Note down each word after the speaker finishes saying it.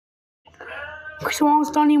Christmas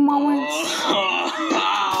stunning moments.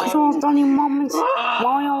 Christmas stunning moments.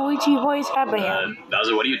 Mario and Luigi plays headband.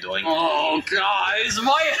 Bowser, what are you doing? Oh, guys,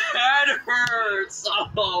 my head hurts.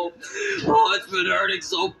 Oh, it's been hurting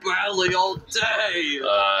so badly all day.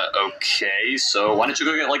 Okay, so why don't you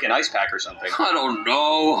go get like an ice pack or something? I don't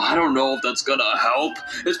know. I don't know if that's gonna help.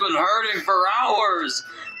 It's been hurting for hours.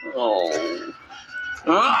 Oh.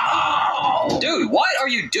 Dude, what are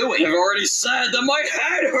you doing? I've already said that my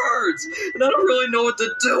head hurts, and I don't really know what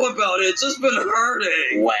to do about it. It's just been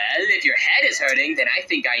hurting. Well, if your head is hurting, then I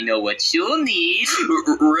think I know what you'll need.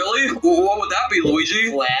 Really? What would that be, Luigi?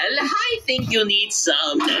 Well, I think you'll need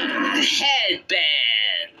some headbands.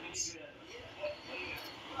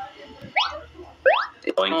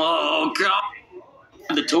 Oh, God.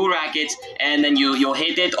 The two rackets, and then you'll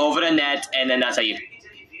hit it over the net, and then that's how you...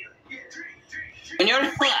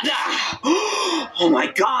 Oh my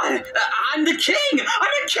God! I'm the king!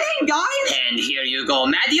 I'm a king, guys! And here you go,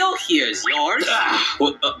 Mario. Here's yours.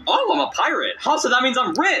 Oh, I'm a pirate. Oh, so that means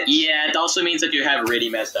I'm rich. Yeah, it also means that you have really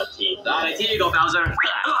messed up teeth. Alright, here you go, Bowser.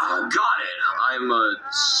 Got it. I'm a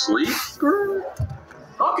sleeper?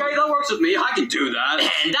 Okay, that works with me. I can do that.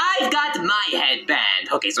 And I've got my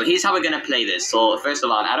headband. Okay, so here's how we're gonna play this. So, first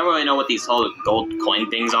of all, I don't really know what these whole gold coin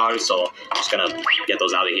things are, so I'm just gonna get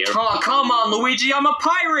those out of here. Oh, come on, Luigi. I'm a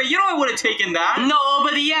pirate. You know I would have taken that.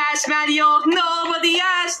 Nobody asked, Mario. Nobody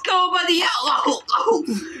asked. Nobody asked. Oh.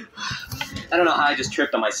 I don't know how I just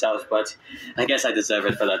tripped on myself, but I guess I deserve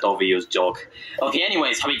it for that overused joke. Okay,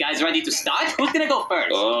 anyways, are we guys ready to start? Who's gonna go first?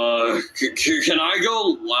 Can I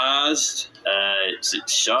go last?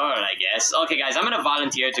 Sure, I guess. Okay, guys, I'm gonna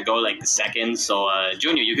volunteer to go, like, the second, so,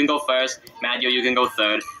 Junior, you can go first. Mario, you can go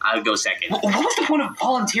third. I'll go second. What was the point of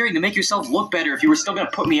volunteering to make yourself look better if you were still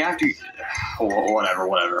gonna put me after you?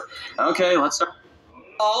 Whatever. Okay, let's start.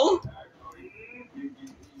 Ball?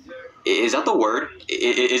 Is that the word?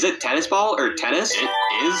 Is it tennis ball or tennis? It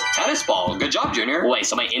is tennis ball. Good job, Junior. Wait,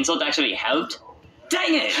 so my insult actually helped?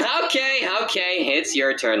 Dang it! Okay, it's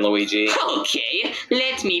your turn, Luigi. Okay,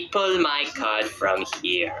 let me pull my card from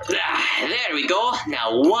here. There we go.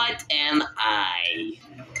 Now, what am I?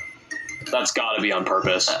 That's gotta be on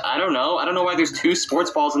purpose. I don't know. I don't know why there's two sports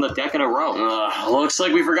balls in the deck in a row. Looks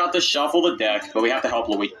like we forgot to shuffle the deck, but we have to help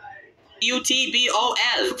Luigi.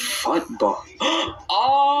 UTBOL. Football.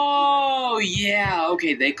 Oh, yeah.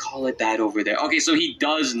 Okay, they call it that over there. Okay, so he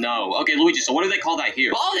does know. Okay, Luigi, so what do they call that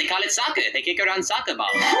here? Oh, they call it soccer. They kick around soccer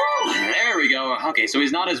balls. There we go. Okay, so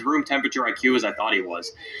he's not as room temperature IQ as I thought he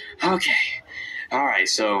was. Okay. All right,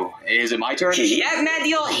 so is it my turn? Yeah,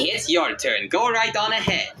 Mario, it's your turn. Go right on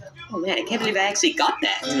ahead. Oh, man, I can't believe I actually got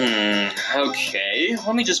that. Okay.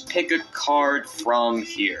 Let me just pick a card from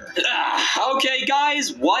here. Okay,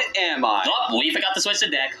 guys, what am I? Oh, we forgot to switch the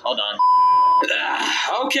deck. Hold on.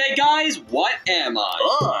 Okay, guys, what am I?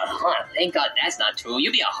 Oh, thank God that's not true.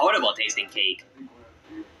 You'd be a horrible tasting cake.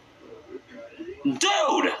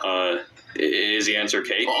 Dude! Is the answer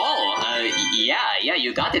cake? Yeah,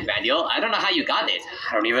 you got it, Manuel. I don't know how you got it.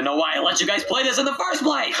 I don't even know why I let you guys play this in the first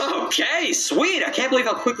place. Okay, sweet. I can't believe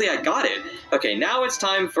how quickly I got it. Okay, now it's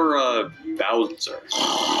time for, Bowser.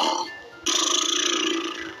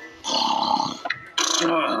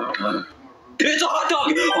 It's a hot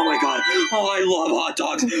dog! Oh my God! Oh, I love hot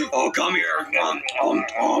dogs! Oh, come here! No!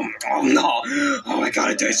 Oh my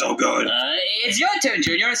God, it tastes so good! It's your turn,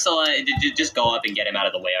 Junior. So just go up and get him out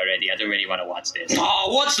of the way already. I don't really want to watch this.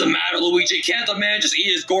 Oh, what's the matter, Luigi? Can't the man just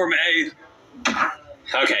eat his gourmet?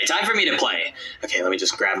 Okay, time for me to play. Okay, let me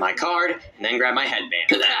just grab my card and then grab my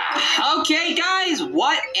headband. Okay, guys,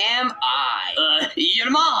 what am I?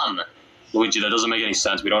 Your mom. Luigi, that doesn't make any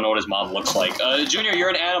sense. We don't know what his mom looks like. Junior, you're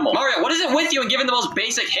an animal. Mario, what is it with you and giving the most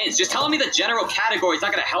basic hints? Just telling me the general category is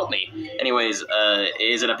not gonna help me. Anyways,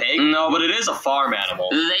 is it a pig? No, but it is a farm animal.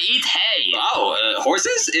 They eat hay. Oh,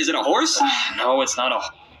 horses? Is it a horse? No, it's not a...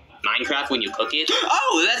 Minecraft when you cook it?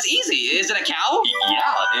 Oh, that's easy. Is it a cow?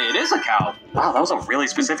 Yeah, it is a cow. Wow, that was a really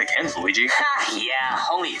specific hint, Luigi. Yeah,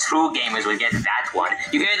 only true gamers would get that one.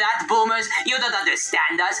 You hear that, boomers? You don't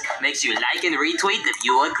understand us. Makes you like and retweet if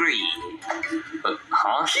you agree.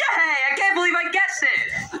 Huh? Yay, I can't believe I guessed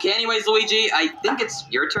it! Okay, anyways, Luigi, I think it's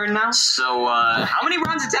your turn now. So, how many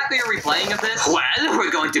rounds exactly are we playing of this? Well,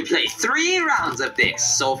 we're going to play 3 rounds of this.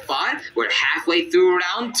 So far, we're halfway through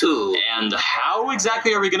round 2. And how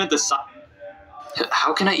exactly are we gonna decide?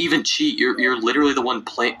 How can I even cheat? You're literally the one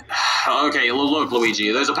playing. Okay, look,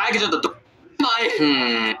 Luigi. There's a package at the door.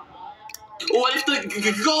 What if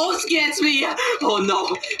the ghost gets me? Oh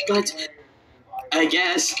no, but I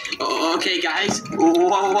guess. Okay, guys.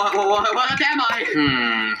 What am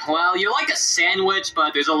I? Well, you're like a sandwich,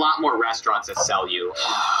 but there's a lot more restaurants that sell you.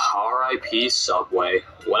 R.I.P. Subway.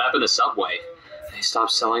 What happened to Subway? They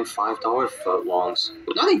stopped selling $5 footlongs.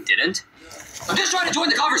 No, they didn't. I'm just trying to join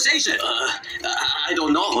the conversation. I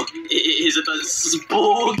don't know. Is it a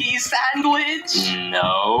spooky sandwich?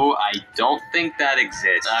 No, I don't think that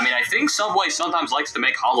exists. I mean, I think Subway sometimes likes to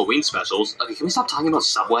make Halloween specials. Okay, can we stop talking about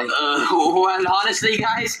Subway? Well, honestly,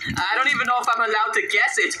 guys, I don't even know if I'm allowed to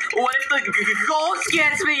guess it. What if the ghost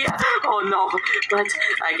gets me? Oh, no. But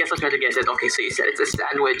I guess I'll try to guess it. Okay, so you said it's a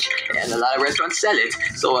sandwich, and a lot of restaurants sell it.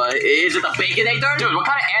 So, is it a Baconator? Dude, what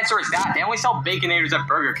kind of answer is that? They only sell Baconators at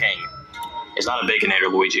Burger King. It's not a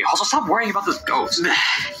Baconator, Luigi. Also, stop worrying about this ghost.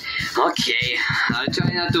 Okay, I'll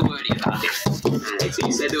try not to worry about it. Alright, so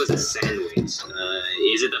you said there was a sandwich.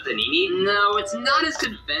 Is it a panini? No, it's not as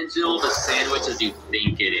conventional of a sandwich as you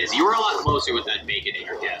think it is. You were a lot closer with that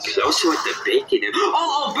Baconator guess. Closer with the bacon.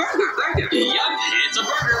 Oh, burger! Yep, it's a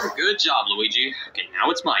burger. Good job, Luigi. Okay, now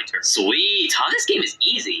it's my turn. Sweet, this game is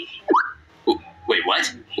easy. Wait,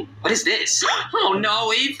 what? What is this? Oh no,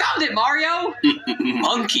 we found it, Mario!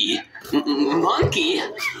 Monkey. Monkey?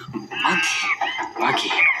 Monkey,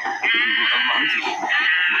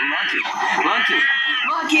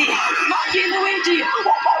 Luigi!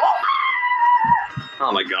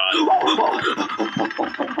 Oh my god.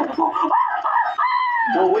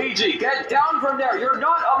 Luigi, get down from there! You're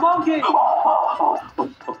not a monkey!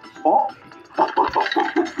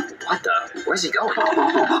 What the? Where's he going?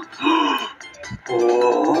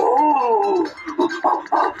 Oh,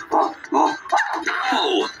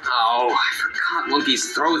 I forgot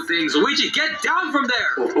monkeys throw things. Luigi, get down from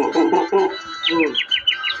there!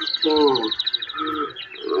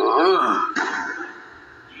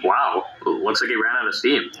 Wow, looks like he ran out of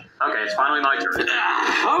steam. Okay, it's finally my turn.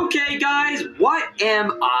 Okay, guys, what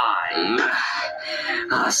am I?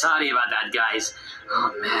 Sorry about that, guys. Oh,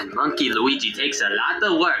 man, Monkey Luigi takes a lot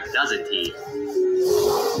of work, doesn't he?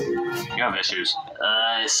 You have issues.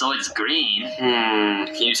 So it's green.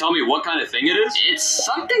 Can you tell me what kind of thing it is? It's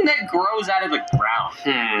something that grows out of the ground.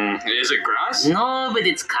 Is it grass? No, but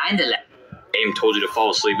it's kind of like... Aim told you to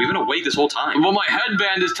fall asleep. We've been awake this whole time. Well, my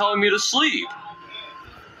headband is telling me to sleep.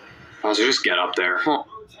 So just get up there.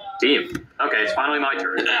 Team. Okay, it's finally my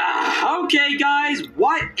turn. Okay, guys,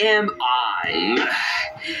 what am I?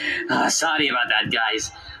 Sorry about that,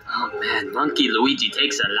 guys. Oh, man, Monkey Luigi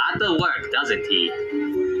takes a lot of work, doesn't he?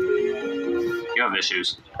 You have issues.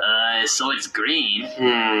 So it's green.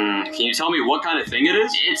 Can you tell me what kind of thing it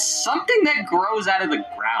is? It's something that grows out of the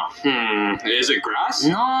ground. Is it grass?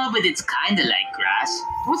 No, but it's kind of like grass.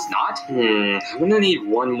 No, it's not. I'm gonna need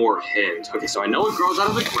one more hint. Okay, so I know it grows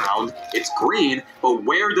out of the ground. It's green, but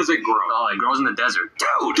where does it grow? Oh, it grows in the desert.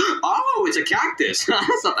 Dude! Oh, it's a cactus.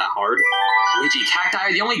 That's not that hard. Luigi, cacti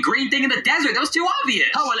are the only green thing in the desert. That was too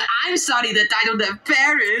obvious. Oh, well, I'm sorry that I don't have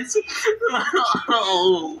parents. What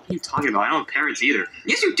are you talking about? I don't have parents either.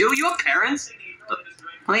 Yes, you do. You have parents.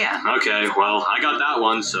 Oh, yeah. Okay, well, I got that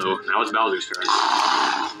one, so now it's Bowser's turn.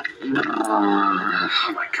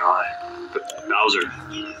 Oh my god. Bowser,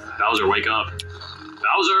 wake up.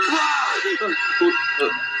 Bowser!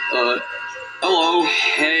 Hello.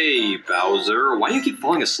 Hey, Bowser. Why do you keep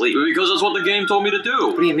falling asleep? Because that's what the game told me to do.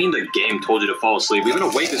 What do you mean the game told you to fall asleep? We've been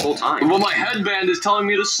awake this whole time. Well, my headband is telling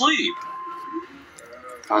me to sleep.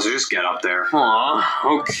 Bowser, just get up there.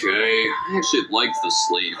 Aw, okay. I actually like the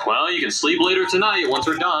sleep. Well, you can sleep later tonight once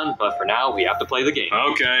we're done, but for now, we have to play the game.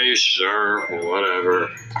 Okay, sure, whatever.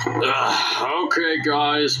 Okay,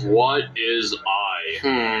 guys, what is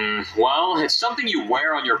I? Well, it's something you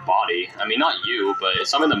wear on your body. I mean, not you, but it's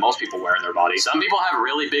something that most people wear in their body. Some people have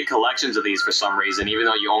really big collections of these for some reason, even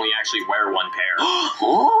though you only actually wear one pair.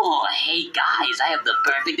 Oh, hey, guys, I have the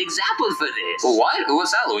perfect example for this. What?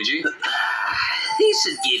 What's that, Luigi? This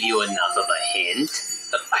should give you enough of a hint.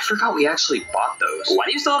 I forgot we actually bought those. Why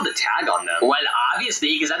do you still have the tag on them? Well,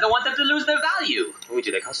 obviously, because I don't want them to lose their value.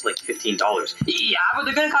 Luigi, they cost like $15. Yeah, but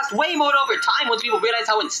they're gonna cost way more over time once people realize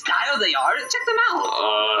how in style they are. Check them out.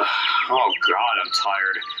 Oh god, I'm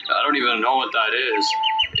tired. I don't even know what that is.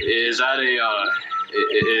 Is that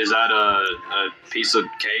a piece of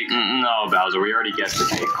cake? No, Bowser, we already guessed the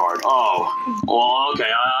cake card. Oh, well,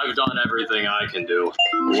 okay, I've done everything I can do.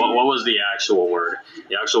 What was the actual word?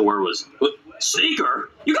 The actual word was... Seeker?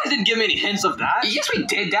 You guys didn't give me any hints of that. Yes, we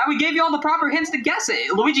did, Dad. We gave you all the proper hints to guess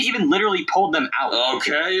it. Luigi even literally pulled them out.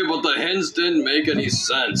 Okay, but the hints didn't make any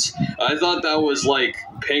sense. I thought that was like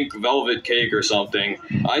pink velvet cake or something.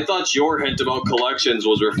 I thought your hint about collections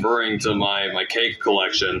was referring to my cake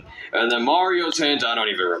collection. And then Mario's hint, I don't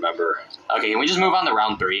even remember. Okay, can we just move on to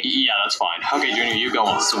round 3? Yeah, that's fine. Okay, Junior, you go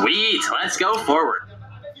on. Sweet, let's go forward.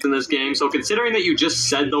 In this game, so considering that you just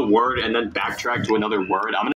said the word and then backtracked to another word, I'm gonna